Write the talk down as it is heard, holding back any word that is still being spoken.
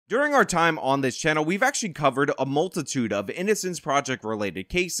During our time on this channel, we've actually covered a multitude of Innocence Project related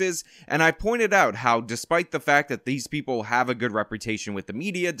cases, and I pointed out how despite the fact that these people have a good reputation with the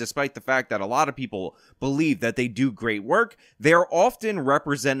media, despite the fact that a lot of people believe that they do great work, they are often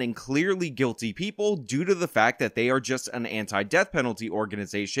representing clearly guilty people due to the fact that they are just an anti-death penalty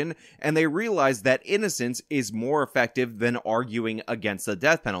organization, and they realize that innocence is more effective than arguing against the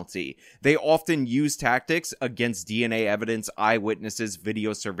death penalty. They often use tactics against DNA evidence, eyewitnesses,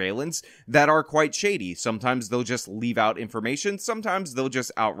 video surveillance that are quite shady. Sometimes they'll just leave out information, sometimes they'll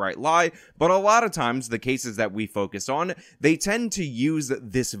just outright lie, but a lot of times the cases that we focus on, they tend to use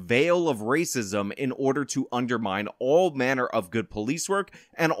this veil of racism in order to undermine all manner of good police work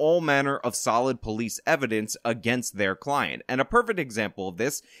and all manner of solid police evidence against their client. And a perfect example of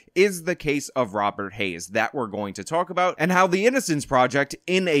this is the case of Robert Hayes that we're going to talk about, and how the Innocence Project,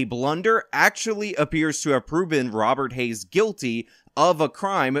 in a blunder, actually appears to have proven Robert Hayes guilty of a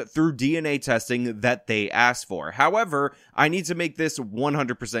crime through DNA testing that they asked for. However, I need to make this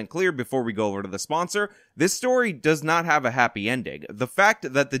 100% clear before we go over to the sponsor. This story does not have a happy ending. The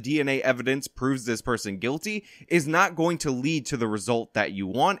fact that the DNA evidence proves this person guilty is not going to lead to the result that you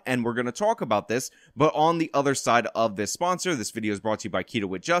want, and we're going to talk about this, but on the other side of this sponsor. This video is brought to you by Keto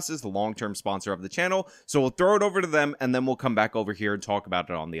with Justice, the long-term sponsor of the channel, so we'll throw it over to them, and then we'll come back over here and talk about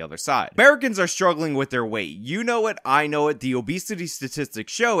it on the other side. Americans are struggling with their weight. You know it, I know it, the obesity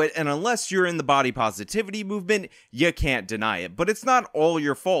statistics show it, and unless you're in the body positivity movement, you can't deny it. But it's not all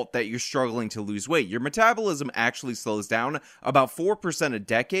your fault that you're struggling to lose weight. Your metabolism actually slows down about 4% a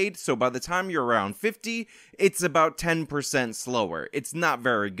decade, so by the time you're around 50, it's about 10% slower. It's not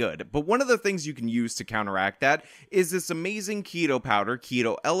very good. But one of the things you can use to counteract that is this amazing keto powder,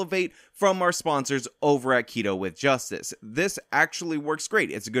 Keto Elevate, from our sponsors over at Keto with Justice. This actually works great.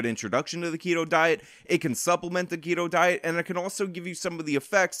 It's a good introduction to the keto diet, it can supplement the keto diet, and it can also give you some of the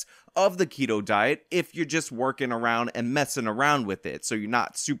effects of the keto diet if you're just working around and messing around with it, so you're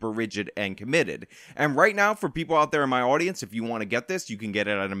not super rigid and committed. And right now, for people out there in my audience, if you want to get this, you can get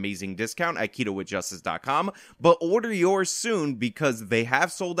it at an amazing discount at ketowithjustice.com, but order yours soon because they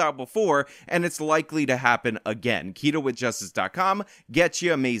have sold out before, and it's likely to happen again. ketowithjustice.com, get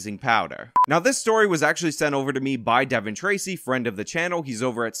you amazing powder. Now, this story was actually sent over to me by Devin Tracy, friend of the channel. He's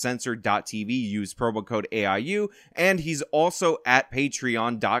over at censored.tv, use promo code AIU, and he's also at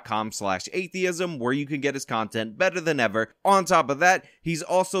patreon.com/atheism, where you can get his content better than ever. On top of that, he's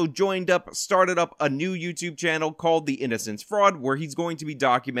also started up a new YouTube channel called The Innocence Fraud, where he's going to be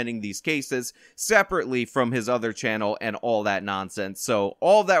documenting these cases separately from his other channel and all that nonsense. So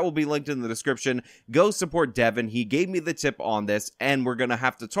all of that will be linked in the description. Go support Devin. He gave me the tip on this, and we're going to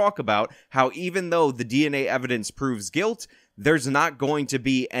have to talk about how even though the DNA evidence proves guilt, there's not going to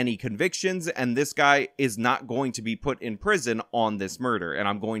be any convictions, and this guy is not going to be put in prison on this murder, and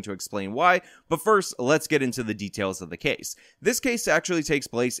I'm going to explain why. But first, let's get into the details of the case. This case actually takes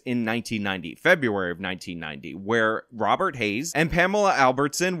place in 1990, February of 1990, where Robert Hayes and Pamela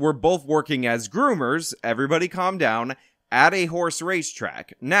Albertson were both working as groomers, everybody calm down, at a horse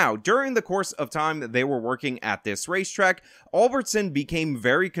racetrack. Now, during the course of time that they were working at this racetrack, Albertson became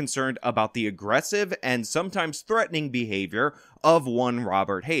very concerned about the aggressive and sometimes threatening behavior of one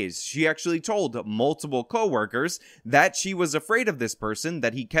Robert Hayes. She actually told multiple coworkers that she was afraid of this person,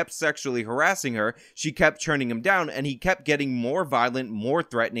 that he kept sexually harassing her, she kept turning him down, and he kept getting more violent, more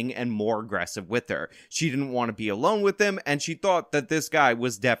threatening, and more aggressive with her. She didn't want to be alone with him, and she thought that this guy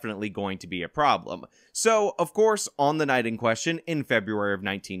was definitely going to be a problem. So, of course, on the night in question, in February of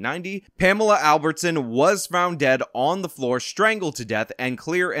 1990, Pamela Albertson was found dead on the floor, strangled to death, and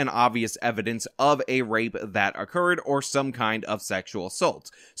clear and obvious evidence of a rape that occurred or some kind of sexual assault.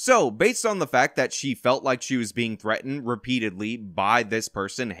 So, based on the fact that she felt like she was being threatened repeatedly by this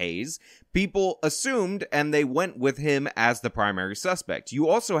person, Hayes, people assumed and they went with him as the primary suspect. You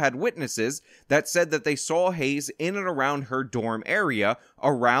also had witnesses that said that they saw Hayes in and around her dorm area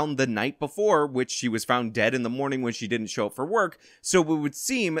around the night before, which she was found dead in the morning when she didn't show up for work, so it would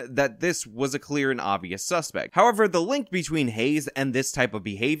seem that this was a clear and obvious suspect. However, the link between Hayes and this type of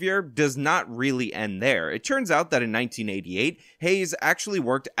behavior does not really end there. It turns out that in 1988, Hayes actually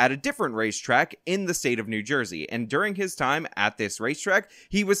worked at a different racetrack in the state of New Jersey, and during his time at this racetrack,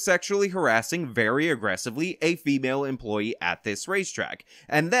 he was sexually harassing very aggressively a female employee at this racetrack.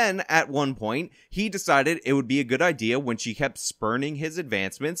 And then, at one point, he decided it would be a good idea, when she kept spurning his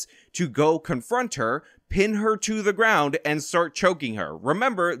advancements, to go confront her, pin her to the ground, and start choking her.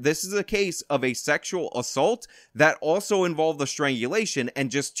 Remember, this is a case of a sexual assault that also involved a strangulation, and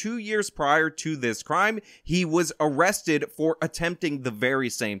just 2 years prior to this crime, he was arrested for attempting the very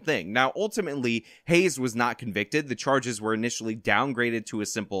same thing. Now, ultimately, Hayes was not convicted. The charges were initially downgraded to a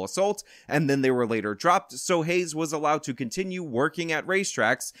simple assault, and then they were later dropped, so Hayes was allowed to continue working at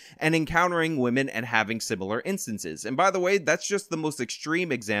racetracks and encountering women and having similar instances. And by the way, that's just the most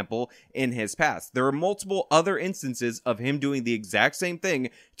extreme example in his past. There are multiple other instances of him doing the exact same thing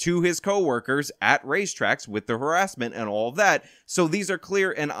to his coworkers at racetracks with the harassment and all of that, so these are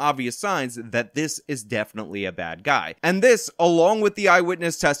clear and obvious signs that this is definitely a bad guy. And this, along with the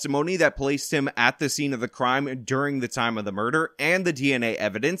eyewitness testimony that placed him at the scene of the crime during the time of the murder, and the DNA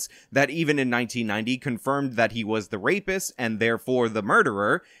evidence that even in 1990 confirmed that he was the rapist and therefore the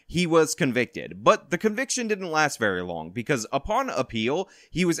murderer, he was convicted. But the conviction didn't last very long, because upon appeal,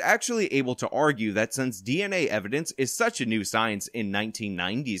 he was actually able to argue that since DNA evidence is such a new science in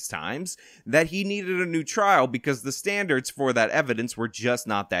 1990s times, that he needed a new trial because the standards for that evidence were just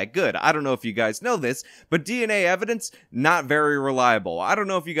not that good. I don't know if you guys know this, but DNA evidence, not very reliable. I don't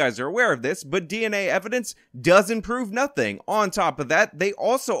know if you guys are aware of this, but DNA evidence doesn't prove nothing. On top of that, they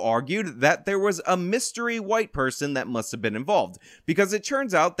also argued that there was a mystery white person that must have been involved, because it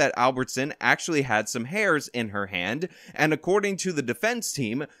turns out that Albertson actually had some hairs in her hand, and according to the defense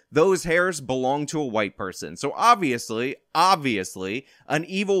team, those hairs belong to a white person. So obviously, an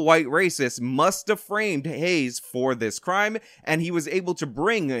evil white racist must have framed Hayes for this crime, and he was able to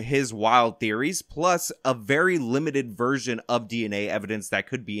bring his wild theories, plus a very limited version of DNA evidence that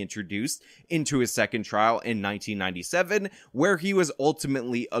could be introduced into his second trial in 1997, where he was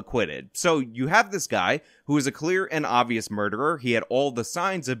ultimately acquitted. So you have this guy who is a clear and obvious murderer, he had all the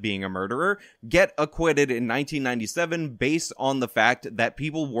signs of being a murderer, get acquitted in 1997 based on the fact that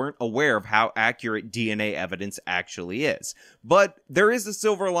people weren't aware of how accurate DNA evidence actually is. But there is a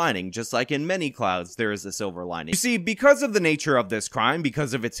silver lining, just like in many clouds there is a silver lining. You see, because of the nature of this crime,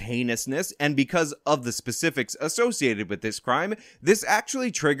 because of its heinousness, and because of the specifics associated with this crime, this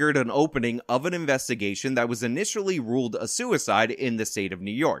actually triggered an opening of an investigation that was initially ruled a suicide in the state of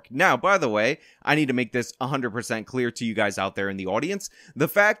New York. Now, by the way, I need to make this 100% clear to you guys out there in the audience. The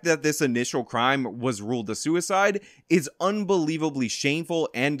fact that this initial crime was ruled a suicide is unbelievably shameful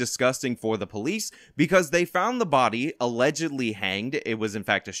and disgusting for the police, because they found the body allegedly hanged. It was in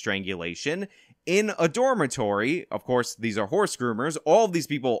fact a strangulation in a dormitory. Of course, these are horse groomers. All of these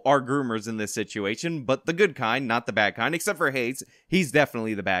people are groomers in this situation, but the good kind, not the bad kind, except for Hayes. He's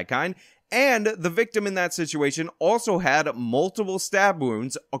definitely the bad kind. And the victim in that situation also had multiple stab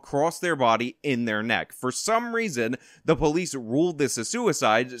wounds across their body in their neck. For some reason, the police ruled this a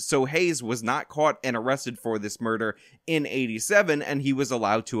suicide, so Hayes was not caught and arrested for this murder in 87, and he was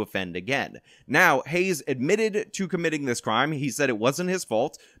allowed to offend again. Now, Hayes admitted to committing this crime. He said it wasn't his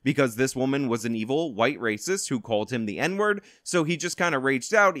fault, because this woman was an evil white racist who called him the N-word, so he just kind of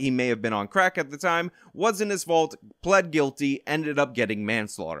raged out. He may have been on crack at the time, wasn't his fault, pled guilty, ended up getting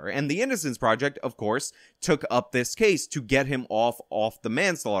manslaughter. And the Innocence Project, of course, took up this case to get him off the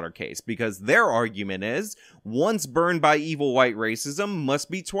manslaughter case, because their argument is, once burned by evil white racism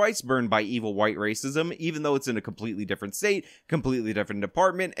must be twice burned by evil white racism, even though it's in a completely different state, completely different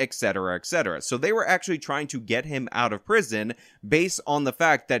department, etc., etc. So they were actually trying to get him out of prison based on the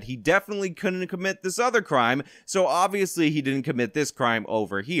fact that he definitely couldn't commit this other crime, so obviously he didn't commit this crime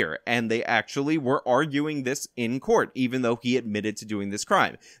over here. And they actually were arguing this in court, even though he admitted to doing this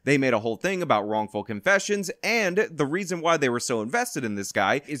crime. They made a whole thing about wrongful confessions, and the reason why they were so invested in this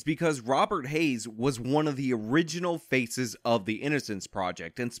guy is because Robert Hayes was one of the original faces of the Innocence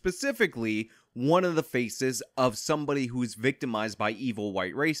Project, and specifically one of the faces of somebody who's victimized by evil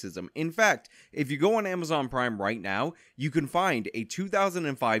white racism. In fact, if you go on Amazon Prime right now, you can find a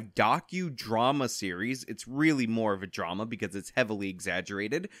 2005 docudrama series. It's really more of a drama because it's heavily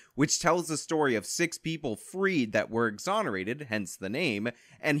exaggerated, which tells the story of 6 people freed that were exonerated, hence the name,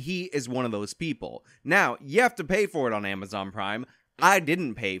 and he is one of those people. Now, you have to pay for it on Amazon Prime. I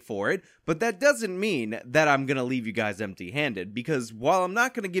didn't pay for it, but that doesn't mean that I'm going to leave you guys empty-handed, because while I'm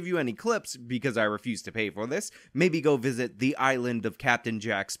not going to give you any clips because I refuse to pay for this, maybe go visit the island of Captain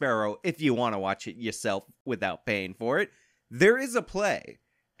Jack Sparrow if you want to watch it yourself without paying for it. There is a play,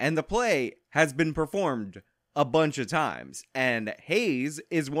 and the play has been performed a bunch of times, and Hayes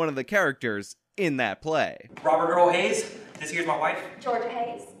is one of the characters in that play. Robert Earl Hayes, this here's my wife. Georgia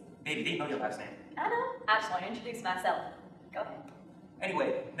Hayes. Baby, they know your last name. I know. I just want to introduce myself. Go ahead.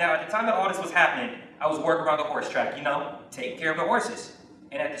 Anyway, now at the time that all this was happening, I was working around the horse track, you know, taking care of the horses.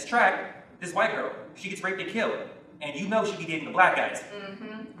 And at this track, this white girl, she gets raped and killed. And you know she be dating the black guys.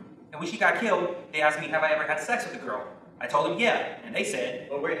 Mm-hmm. And when she got killed, they asked me, have I ever had sex with a girl? I told them yeah, and they said,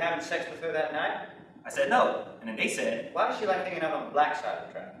 Well, were you having sex with her that night? I said no, and then they said, Why does she like hanging out on the black side of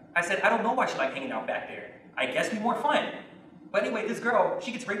the track? I said, I don't know why she liked hanging out back there. I guess it'd be more fun. But anyway, this girl,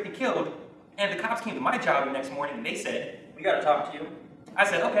 she gets raped and killed, and the cops came to my job the next morning and they said, We gotta talk to you. I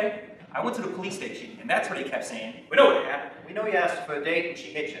said, okay. I went to the police station, and that's where they kept saying, We know what happened. We know you asked her for a date and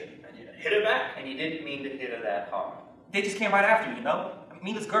she hit you. And you hit her back? And you didn't mean to hit her that hard. they just came right after me, you know? I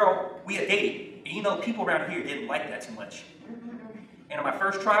mean, this girl, we had dated, and you know, people around here didn't like that too much. And in my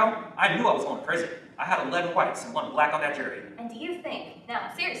first trial, I knew I was going to prison. I had 11 whites and 1 black on that jury. And do you think,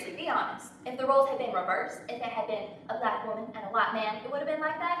 now seriously, be honest, if the roles had been reversed, if it had been a black woman and a white man, it would have been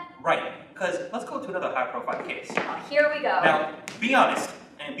like that? Right, because let's go to another high-profile case. Oh, here we go. Now, be honest,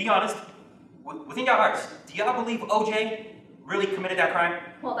 within your hearts, do y'all believe OJ really committed that crime?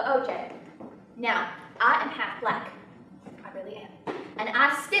 Well, the OJ. Now, I am half black. I really am. And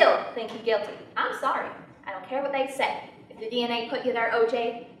I still think he's guilty. I'm sorry. I don't care what they say. If the DNA put you there,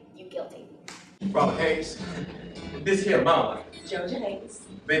 OJ, you guilty. Robert Hayes, this here mama. Georgia Hayes.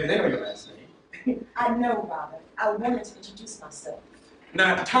 Baby, they know your last name. I know, Robert. I wanted to introduce myself. Now,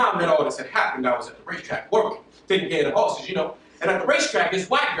 at the time that all this had happened, I was at the racetrack working, taking care of the horses, you know. And at the racetrack, this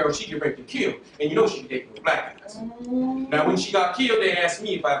white girl, she get raped and killed. And you know she be dating with black guys. Now, when she got killed, they asked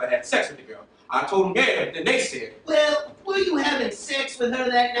me if I ever had sex with the girl. I told them yeah, but then they said, Well, were you having sex with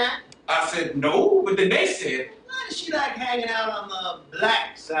her that night? I said no, but then they said, Why does she like hanging out on the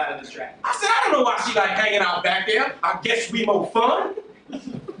black side of the track? I said, I don't know why she like hanging out back there. I guess we more fun.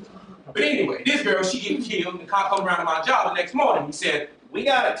 But anyway, this girl, she get killed, and the cop come around to my job the next morning. He said, We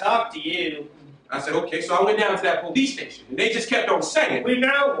gotta talk to you. I said, okay, so I went down to that police station, and they just kept on saying, We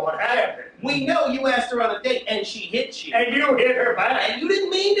know what happened. We know you asked her on a date and she hit you. And you hit her back. And you didn't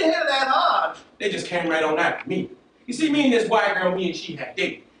mean to hit her that hard. they just came right on after me. You see, me and this white girl, me and she had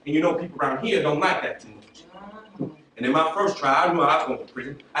dated. And you know people around here don't like that too much. And in my first trial, I knew I was going to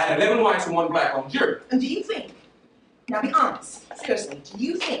prison. I had 11 whites and 1 black on jury. And do you think, now be honest, seriously, do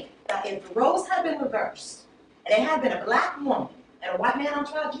you think that if the roles had been reversed, and it had been a black woman and a white man on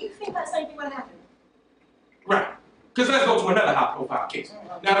trial, do you think that same thing would have happened? Right. Because let's go to another high-profile case.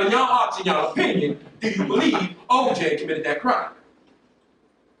 Now, in your hearts and your opinion, do you believe OJ committed that crime?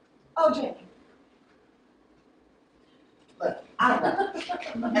 OJ. Look, I don't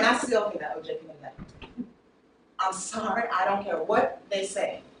know. And I still think that OJ committed that. I'm sorry, I don't care what they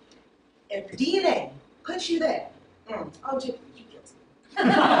say. If DNA puts you there, OJ, you guilty.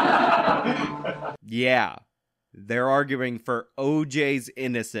 Yeah. They're arguing for OJ's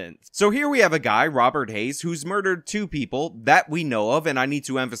innocence. So here we have a guy, Robert Hayes, who's murdered 2 people that we know of, and I need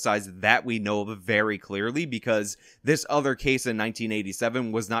to emphasize that we know of very clearly because this other case in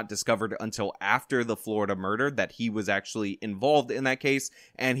 1987 was not discovered until after the Florida murder, that he was actually involved in that case,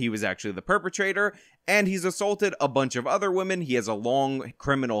 and he was actually the perpetrator. And he's assaulted a bunch of other women. He has a long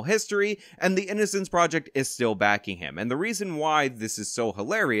criminal history, and the Innocence Project is still backing him. And the reason why this is so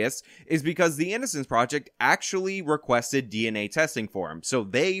hilarious is because the Innocence Project actually requested DNA testing for him. So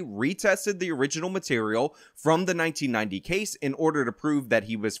they retested the original material from the 1990 case in order to prove that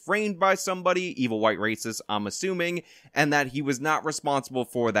he was framed by somebody, evil white racist, I'm assuming, and that he was not responsible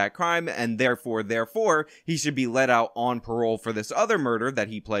for that crime, and therefore, he should be let out on parole for this other murder that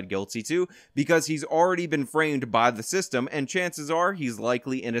he pled guilty to, because he's already been framed by the system, and chances are he's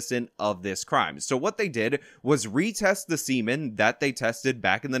likely innocent of this crime. So what they did was retest the semen that they tested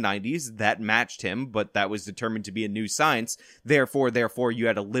back in the 90s that matched him, but that was determined to be a new science. Therefore, you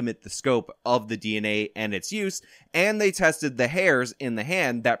had to limit the scope of the DNA and its use, and they tested the hairs in the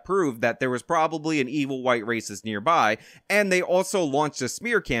hand that proved that there was probably an evil white racist nearby, and they also launched a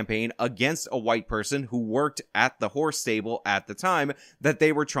smear campaign against a white person who worked at the horse stable at the time that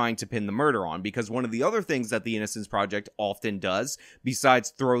they were trying to pin the murder on, because one of the other things that the Innocence Project often does, besides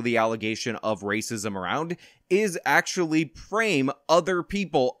throw the allegation of racism around, is actually frame other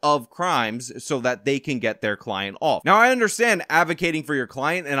people of crimes so that they can get their client off. Now, I understand advocating for your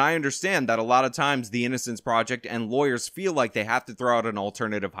client, and I understand that a lot of times the Innocence Project and lawyers feel like they have to throw out an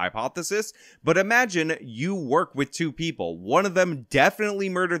alternative hypothesis, but imagine you work with 2 people. One of them definitely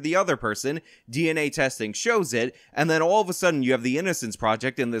murdered the other person, DNA testing shows it, and then all of a sudden you have the Innocence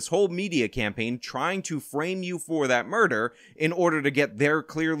Project and this whole media campaign trying to frame you for that murder in order to get their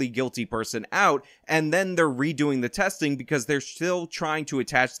clearly guilty person out, and then they're redoing the testing because they're still trying to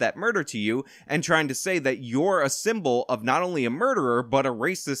attach that murder to you and trying to say that you're a symbol of not only a murderer, but a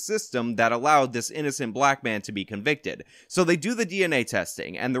racist system that allowed this innocent black man to be convicted. So they do the DNA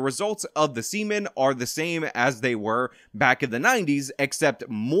testing, and the results of the semen are the same as they were back in the 90s, except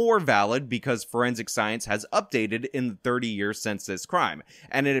more valid because forensic science has updated in the 30 years since this crime.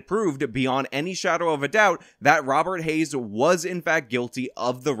 And it proved beyond any shadow of a doubt that Robert Hayes was in fact guilty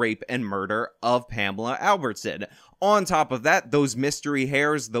of the rape and murder of Pamela Albertson. On top of that, those mystery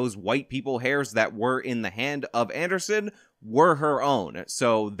hairs, those white people hairs that were in the hand of Anderson were her own.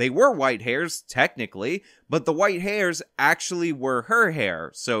 So they were white hairs, technically, but the white hairs actually were her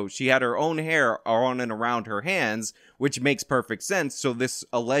hair. So she had her own hair on and around her hands, which makes perfect sense. So this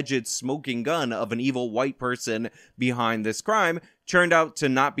alleged smoking gun of an evil white person behind this crime turned out to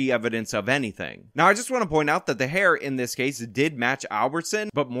not be evidence of anything. Now, I just want to point out that the hair in this case did match Albertson,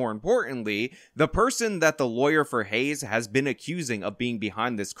 but more importantly, the person that the lawyer for Hayes has been accusing of being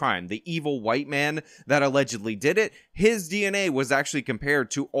behind this crime, the evil white man that allegedly did it, his DNA was actually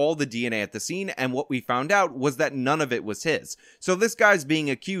compared to all the DNA at the scene, and what we found out was that none of it was his. So this guy's being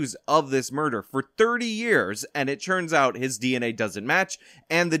accused of this murder for 30 years, and it turns out his DNA doesn't match,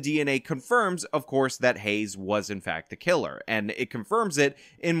 and the DNA confirms, of course, that Hayes was in fact the killer, and it confirms it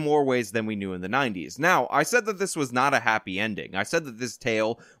in more ways than we knew in the 90s. Now, I said that this was not a happy ending. I said that this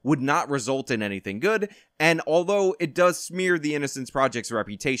tale would not result in anything good, and although it does smear the Innocence Project's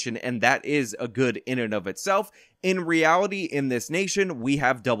reputation, and that is a good in and of itself, in reality, in this nation, we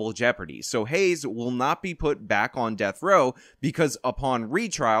have double jeopardy. So Hayes will not be put back on death row because upon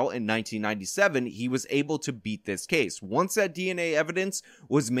retrial in 1997, he was able to beat this case. Once that DNA evidence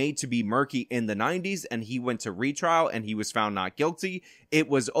was made to be murky in the 90s and he went to retrial and he was found not guilty, it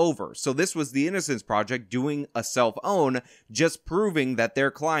was over. So this was the Innocence Project doing a self-own, just proving that their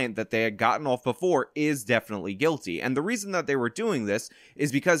client that they had gotten off before is definitely guilty. And the reason that they were doing this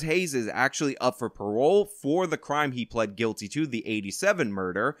is because Hayes is actually up for parole for the crime he pled guilty to, the 87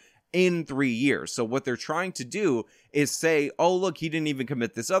 murder, in 3 years. So what they're trying to do is say, oh look, he didn't even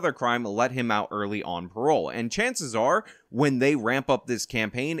commit this other crime, let him out early on parole. And chances are, when they ramp up this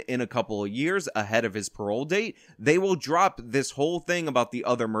campaign in a couple of years ahead of his parole date, they will drop this whole thing about the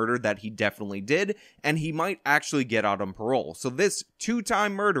other murder that he definitely did, and he might actually get out on parole. So this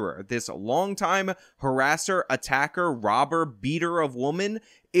two-time murderer, this long-time harasser, attacker, robber, beater of women,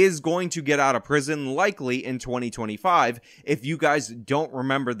 is going to get out of prison likely in 2025 if you guys don't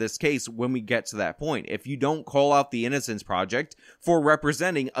remember this case when we get to that point. If you don't call out the Innocence Project for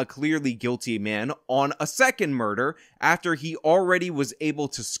representing a clearly guilty man on a second murder after he already was able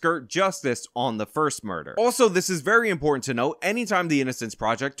to skirt justice on the first murder. Also, this is very important to note, anytime the Innocence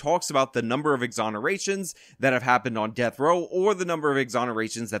Project talks about the number of exonerations that have happened on death row or the number of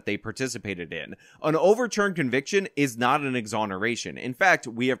exonerations that they participated in, an overturned conviction is not an exoneration. In fact,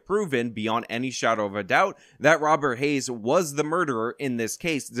 we have proven beyond any shadow of a doubt that Robert Hayes was the murderer in this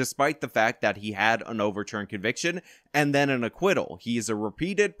case, despite the fact that he had an overturned conviction and then an acquittal. He is a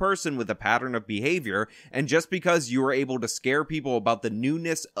repeated person with a pattern of behavior, and just because you were able to scare people about the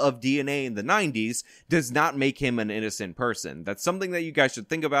newness of DNA in the 90s does not make him an innocent person. That's something that you guys should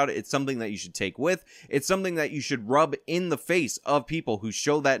think about. It's something that you should take with. It's something that you should rub in the face of people who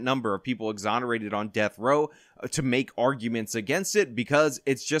show that number of people exonerated on death row to make arguments against it, because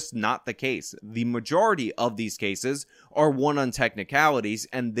it's just not the case. The majority of these cases are won on technicalities,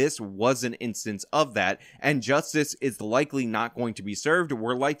 and this was an instance of that, and justice is likely not going to be served.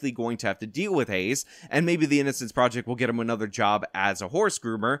 We're likely going to have to deal with Hayes, and maybe the Innocence Project will get him another job as a horse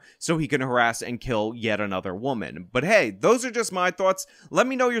groomer so he can harass and kill yet another woman. But hey, those are just my thoughts. Let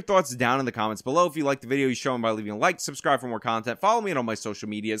me know your thoughts down in the comments below. If you like the video, you show them by leaving a like, subscribe for more content, follow me on all my social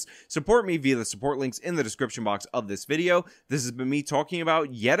medias, support me via the support links in the description box of this video. This has been me talking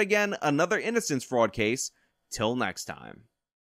about, yet again, another Innocence fraud case. Till next time.